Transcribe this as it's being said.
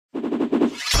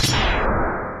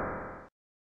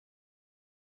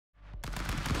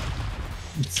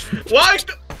What?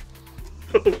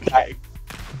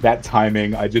 That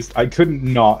timing, I couldn't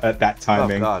not at that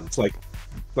timing. Oh god. It's like,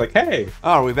 hey.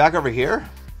 Oh, are we back over here?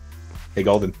 Hey,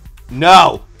 Golden.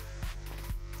 No!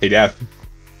 Hey, Dev.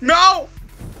 No!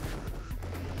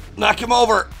 Knock him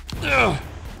over! Ugh.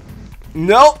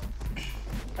 Nope!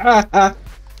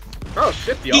 Oh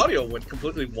shit, the audio went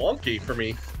completely wonky for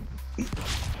me.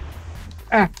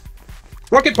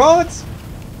 Rocket bullets!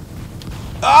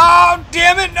 Oh,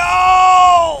 damn it,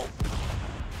 no!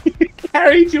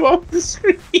 Carried you off the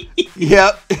screen.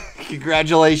 Yep.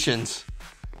 Congratulations.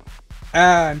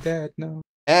 I'm dead, no.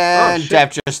 And Oh,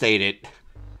 Dev just ate it.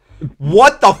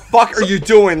 What the fuck are you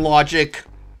doing, Logic?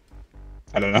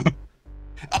 I don't know.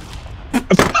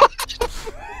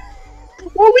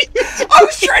 What were you doing? I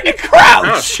was trying to crouch!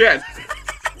 Oh shit.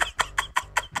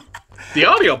 The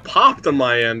audio popped on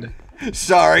my end.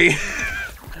 Sorry.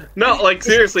 No, like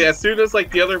seriously, as soon as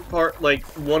like the other part, like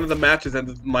one of the matches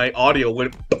ended, my audio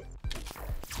went.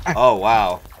 Oh,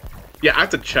 wow. Yeah, I have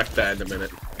to check that in a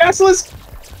minute. Basilisk!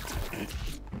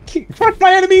 Crush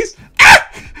my enemies!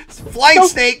 Flying No.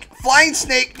 snake! Flying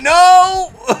snake!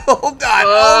 No! Oh god!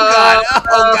 Oh god!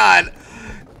 Oh god!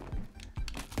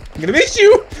 I'm gonna miss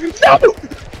you! No!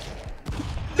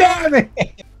 Damn it!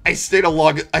 I stayed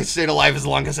alive as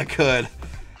long as I could.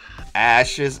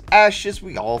 Ashes, ashes,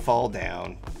 we all fall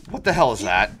down. What the hell is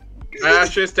that?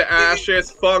 Ashes to ashes,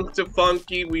 funk to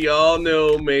funky. We all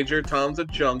know Major Tom's a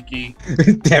junkie.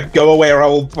 Dev, go away or I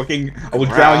will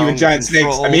drown you in giant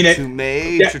snakes. I mean it. To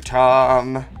Major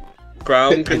Tom.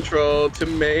 Ground control to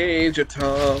Major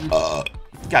Tom.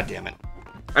 God damn it.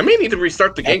 I may need to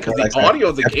restart the game because the audio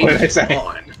of the game is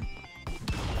gone.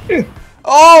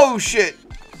 Oh shit!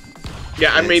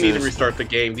 Yeah, I may need to restart the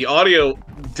game. The audio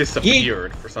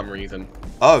disappeared for some reason.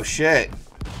 Oh shit.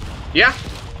 Yeah.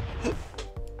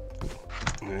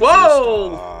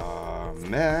 Whoa!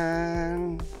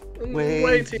 Man,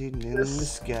 waiting in the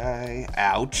sky.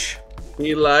 Ouch.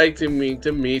 He like to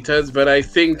meet us, but I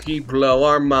think he blow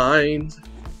our minds.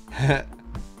 Yeah,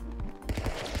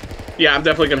 I'm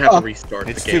definitely gonna have to restart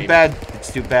the game.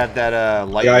 It's too bad that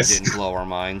lightning didn't blow our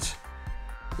minds.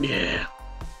 Yeah.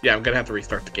 Yeah, I'm gonna have to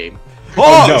restart the game.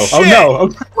 Oh, no! shit! Oh no! Oh,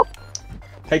 no.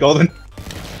 Hey, Golden.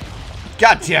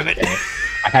 God damn it!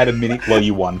 I had a mini. Well,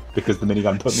 you won because the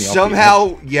minigun put me off.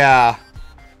 Somehow, yeah.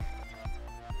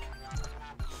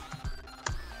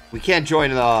 We can't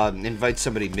join invite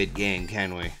somebody mid-game,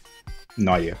 can we?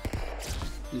 Not you.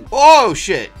 Oh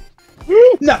shit!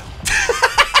 No.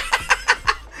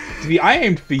 See, I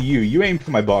aimed for you. You aimed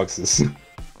for my boxes.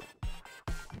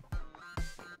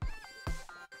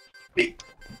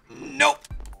 Nope.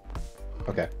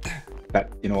 Okay.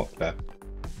 That, you know what? That.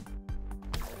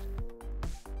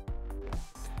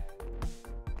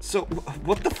 So,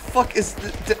 what the fuck is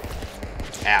the...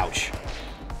 Ouch.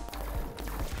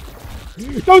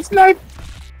 Don't snipe!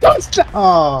 Don't snipe!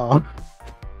 Oh.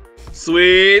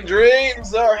 Sweet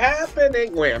dreams are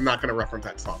happening. Wait, I'm not gonna reference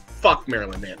that song. Fuck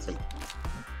Marilyn Manson.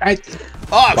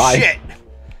 Oh Bye. shit!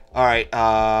 Alright,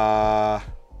 I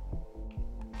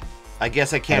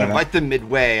guess I can't invite them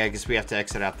midway. I guess we have to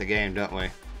exit out the game, don't we?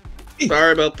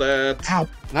 Sorry about that. Ow.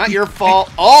 Not your fault.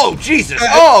 Oh, Jesus!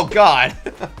 Oh, God!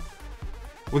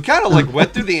 We kind of, like,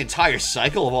 went through the entire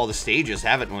cycle of all the stages,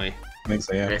 haven't we? I think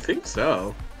so, yeah. I think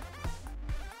so.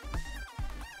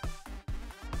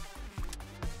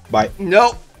 Bye.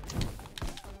 Nope.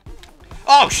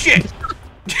 Oh, shit!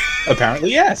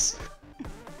 Apparently, yes.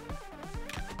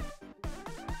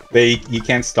 You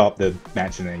can't stop the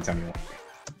match at any time you want.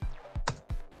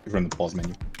 From the pause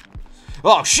menu.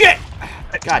 Oh, shit!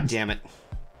 God damn it.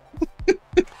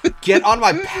 Get on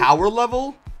my power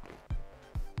level?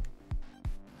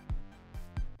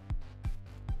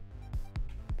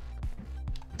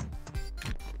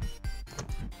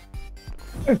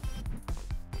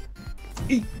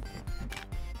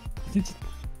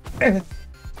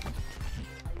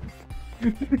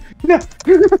 No!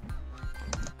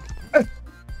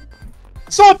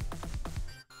 Stop!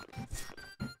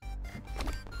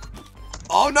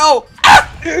 Oh no!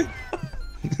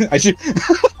 I should.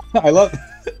 I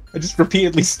just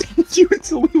repeatedly stabbed you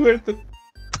until we were at the.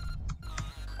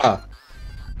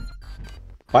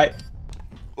 Bye.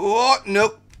 Oh,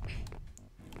 nope.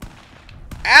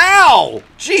 Ow!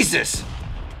 Jesus!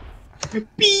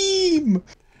 Beam!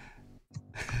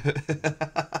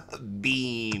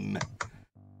 Beam.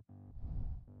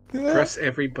 Press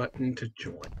every button to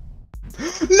join.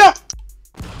 No!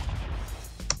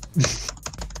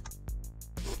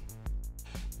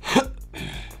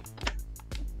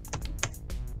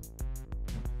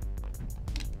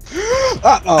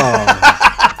 Oh,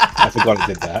 I forgot I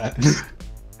did that.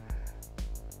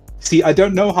 See, I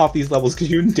don't know half these levels because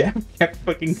you and Dan kept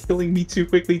fucking killing me too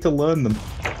quickly to learn them.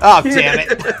 Oh, damn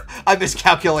it. I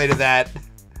miscalculated that.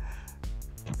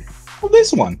 Oh,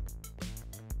 this one.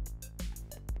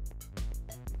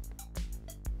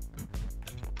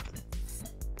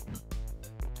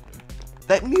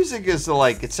 That music is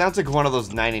like, it sounds like one of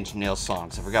those 9 Inch Nails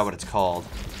songs. I forgot what it's called.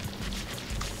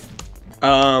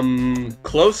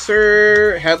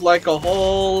 Closer, Head Like a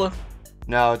Hole.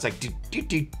 No, it's like do do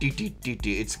do do do do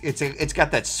do. It's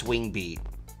got that swing beat.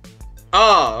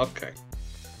 Oh, okay.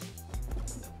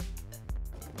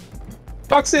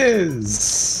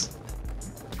 Boxes!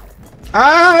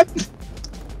 Ah!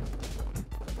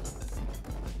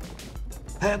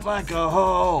 Head like a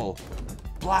hole,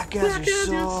 black as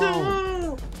your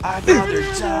soul. I'd rather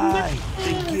die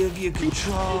than give you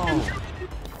control.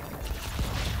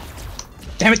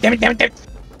 Damn it, damn it, damn it, damn it!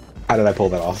 How did I pull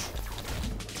that off?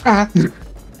 Ah!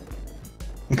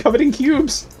 I'm covered in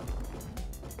cubes!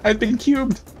 I've been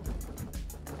cubed!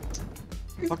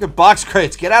 Fucking box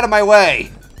crates, get out of my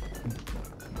way!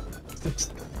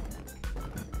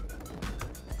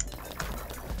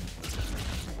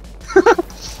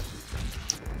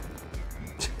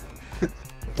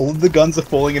 All of the guns are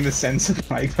falling in the sense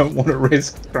that I don't want to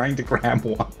risk trying to grab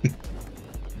one.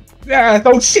 Ah,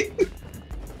 oh shit!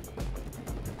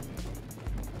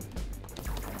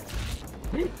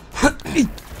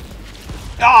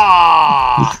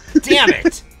 Ah! Damn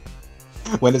it!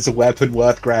 When it's a weapon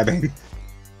worth grabbing.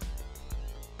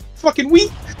 Fucking weak!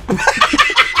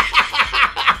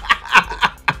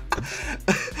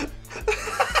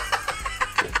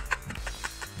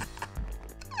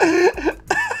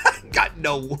 Got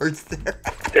no words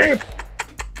there.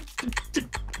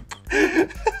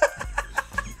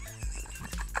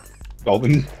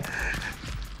 Golden.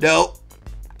 No.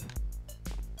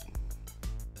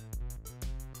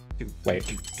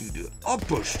 Wait. I'll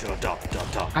push.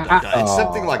 It's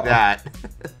something like that.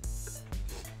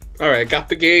 Alright, got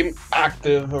the game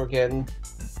active again.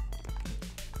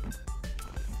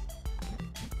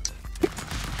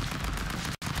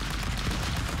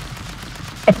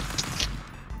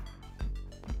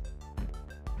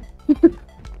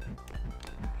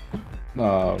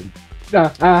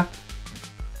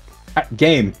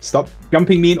 Game, stop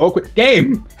jumping me in awkward.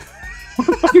 Game! What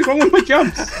the fuck is wrong with my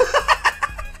jumps?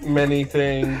 Many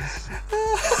things.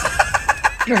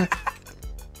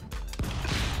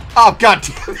 Oh god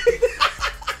damn it.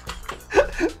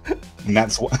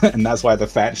 And that's why the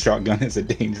fat shotgun is a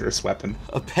dangerous weapon.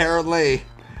 Apparently.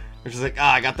 They're just like,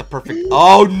 ah, I got the perfect.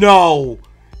 Oh no!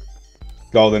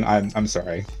 Golden, I'm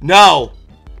sorry. No!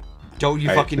 Don't you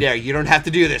fucking dare. You don't have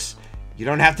to do this. You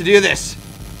don't have to do this.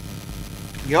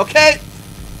 You okay?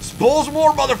 Spoils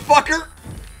war, motherfucker!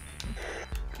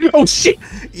 Oh shit!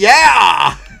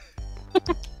 Yeah!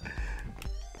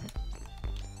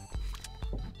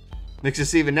 Makes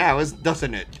us even now,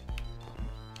 doesn't it?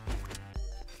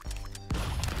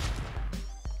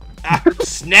 Ah,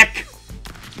 snack!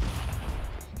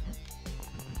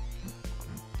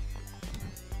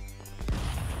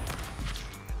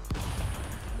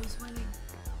 Who's winning?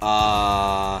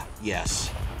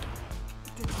 Yes.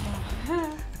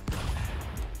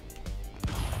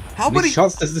 How many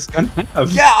shots does this gun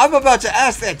have? Yeah, I'm about to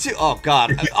ask that too. Oh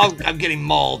god, I'm getting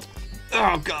mauled.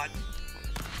 Oh god.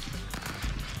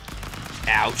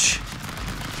 Ouch.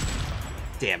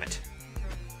 Damn it.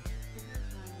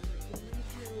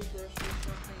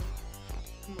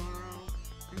 Tomorrow,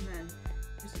 and then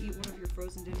just eat one of your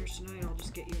frozen dinners tonight. I'll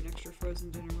just get you an extra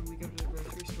frozen dinner when we go to the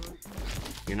grocery store.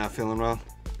 You're not feeling well?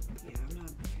 Yeah, I'm not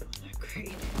feeling that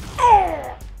great.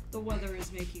 Oh! The weather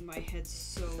is making my head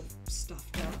so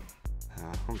stuffed up.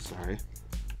 I'm sorry.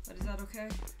 But is that okay?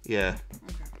 Yeah.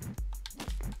 Okay.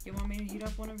 You want me to heat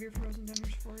up one of your frozen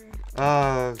dinners for you?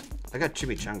 I got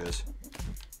chimichangas.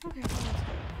 Okay, well,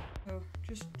 so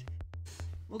just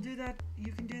we'll do that.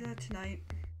 You can do that tonight,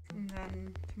 and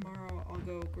then tomorrow I'll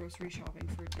go grocery shopping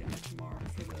for dinner tomorrow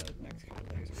for the next couple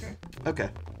days. Okay? Okay.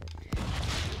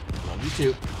 Love you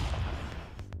too.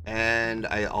 And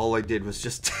all I did was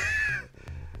just.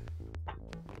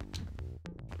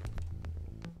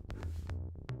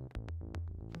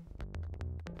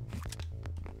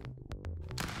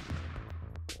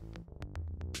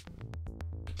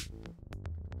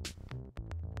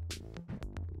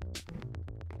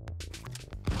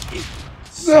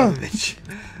 Son of a bitch.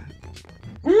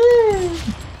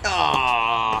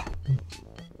 Ah.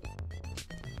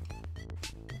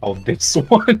 Oh, this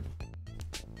one.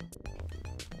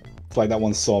 It's like that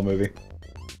one Saw movie.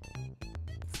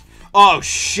 Oh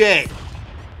shit.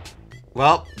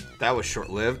 Well, that was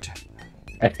short-lived.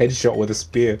 A headshot with a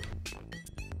spear.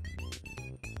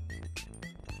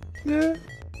 Yeah.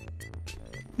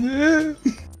 Yeah.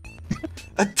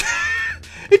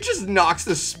 It just knocks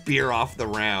the spear off the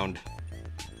round.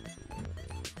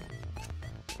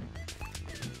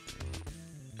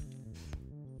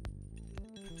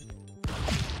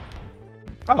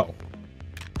 Oh.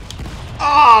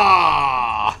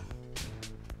 Ah!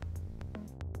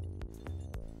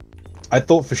 I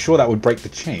thought for sure that would break the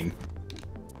chain.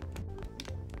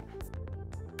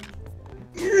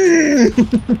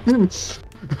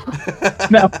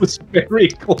 That was very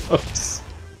close.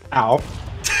 Ow.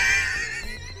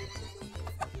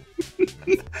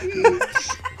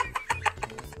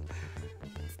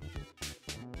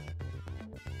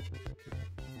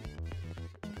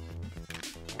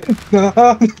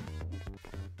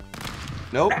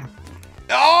 Nope.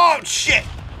 Oh, shit!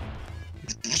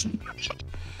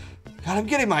 God, I'm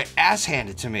getting my ass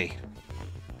handed to me.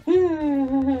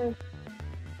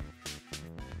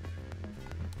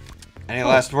 Any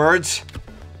last words?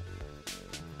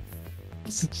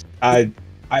 I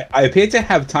appear to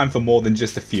have time for more than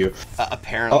just a few.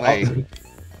 Apparently.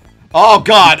 Oh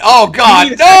god! Oh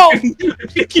god! No!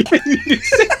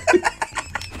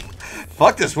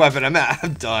 Fuck this weapon!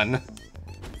 I'm done.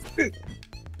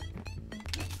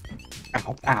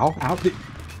 Ow! Ow! Ow!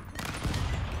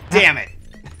 Damn it!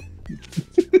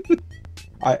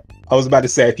 I was about to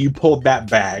say if you pulled that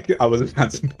back, I was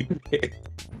about to be hit.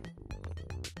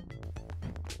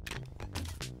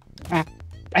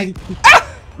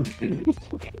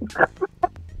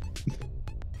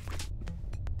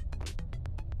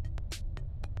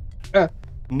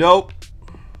 Nope.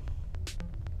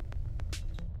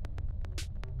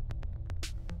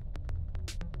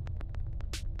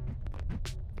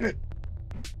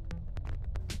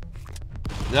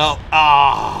 No.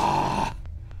 Ah.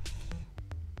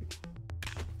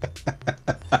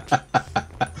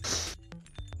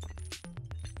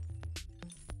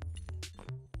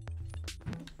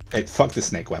 Hey, fuck the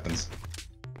snake weapons.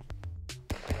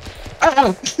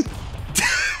 Ah!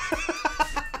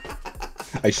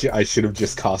 I should have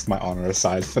just cast my honor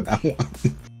aside for that one.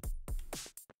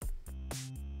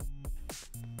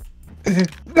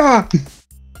 Ah!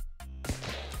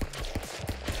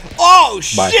 Oh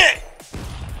Bye. shit!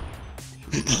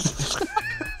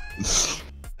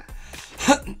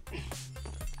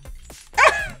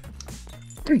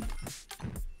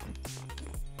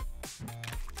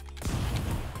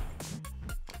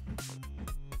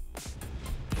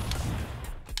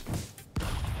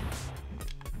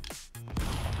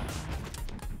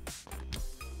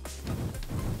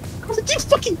 You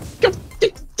fucking go!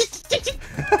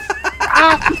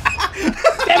 Ah!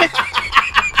 Damn it!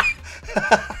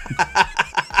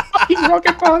 Fucking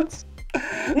rocket pods!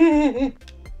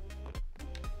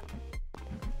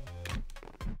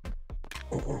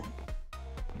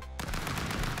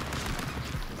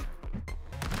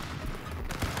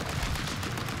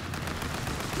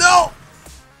 No!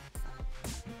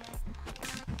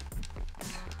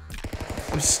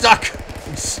 I'm stuck.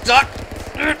 I'm stuck.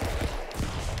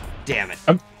 Damn it.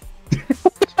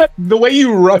 The way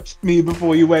you rushed me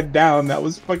before you went down, that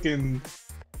was fucking...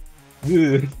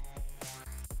 Ugh.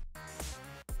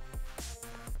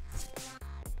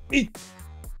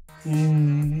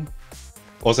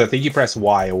 Also, I think you press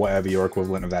Y or whatever your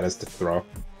equivalent of that is to throw.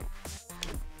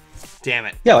 Damn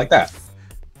it. Yeah, like that.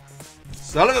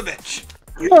 Son of a bitch.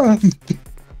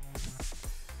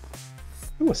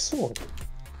 Ooh, a sword.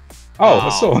 Oh,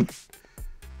 a sword.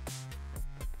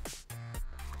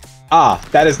 Ah,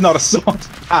 that is not a sword.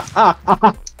 Ah, ah,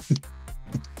 ah.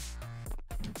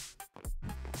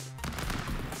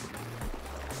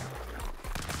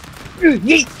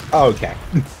 Yeet. Oh, okay.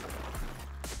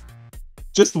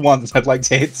 Just once, I'd like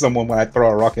to hit someone when I throw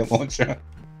a rocket launcher.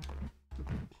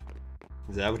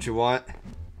 Is that what you want?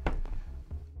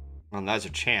 Well, that's a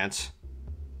chance.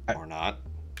 Or not.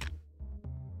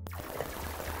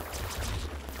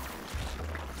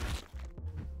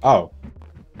 Oh,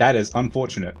 that is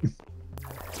unfortunate.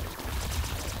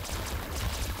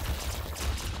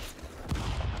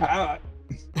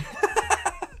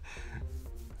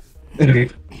 The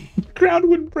ground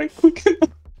wouldn't break quick enough.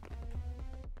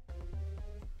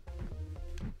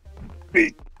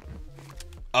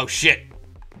 Oh shit.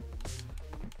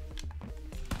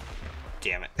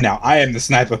 Damn it. Now I am the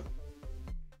sniper.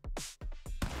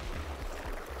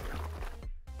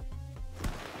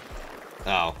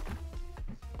 Oh.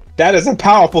 That is a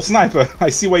powerful sniper. I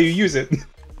see why you use it.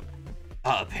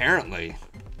 Apparently.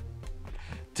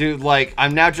 Dude, like,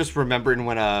 I'm now just remembering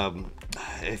when,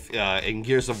 in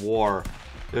Gears of War,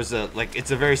 there's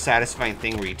it's a very satisfying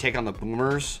thing where you take on the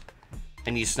boomers,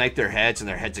 and you snipe their heads, and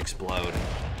their heads explode.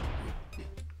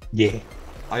 Yeah.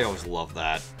 I always love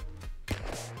that.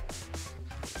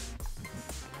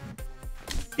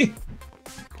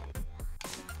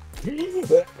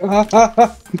 M1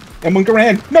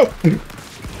 Garand, no!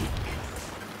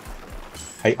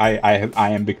 I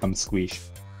am become squeesh.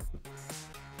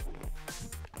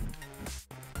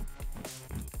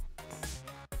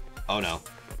 Oh no.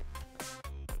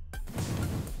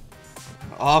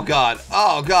 Oh god.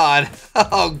 Oh god.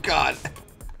 Oh god.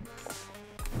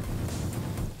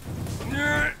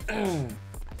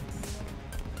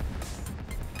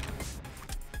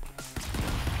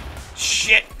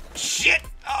 Shit. Shit.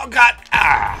 Oh god.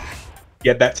 Ah.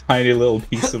 Get that tiny little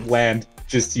piece of land.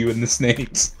 Just you and the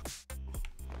snakes.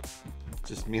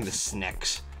 Just me and the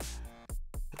snakes.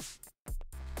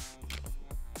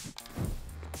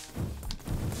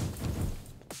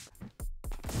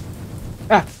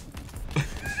 Ah.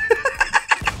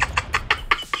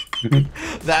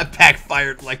 That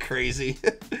backfired like crazy.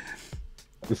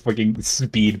 The fucking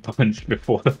speed punch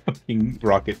before the fucking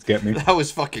rockets get me. That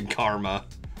was fucking karma.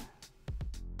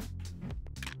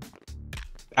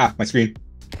 Ah, my screen.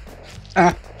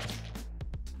 Ah.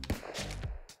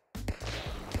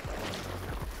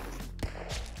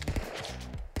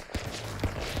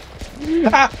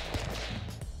 Ah.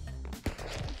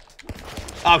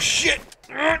 Oh shit!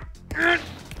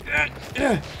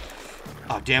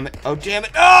 Oh damn it! Oh damn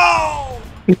it! Oh!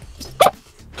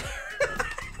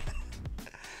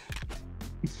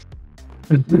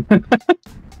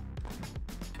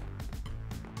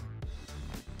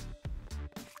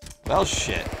 Well,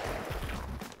 shit.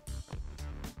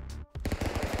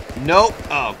 Nope.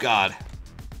 Oh god.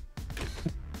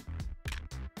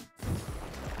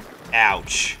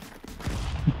 Ouch.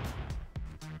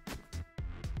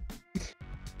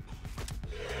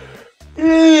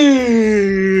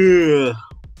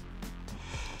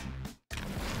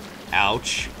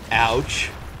 Ouch. Ouch.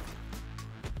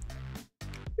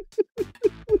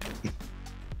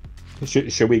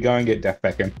 Should we go and get Death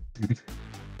Beckham?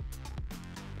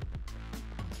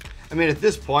 I mean, at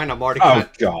this point, I'm already Oh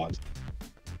god.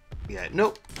 Yeah,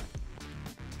 nope.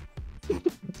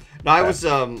 No, I was,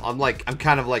 I'm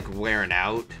kind of like wearing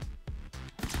out.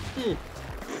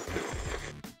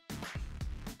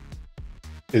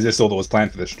 Is this all that was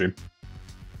planned for this stream?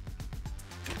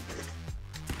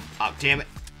 Oh, damn it.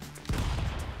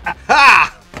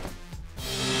 Ha!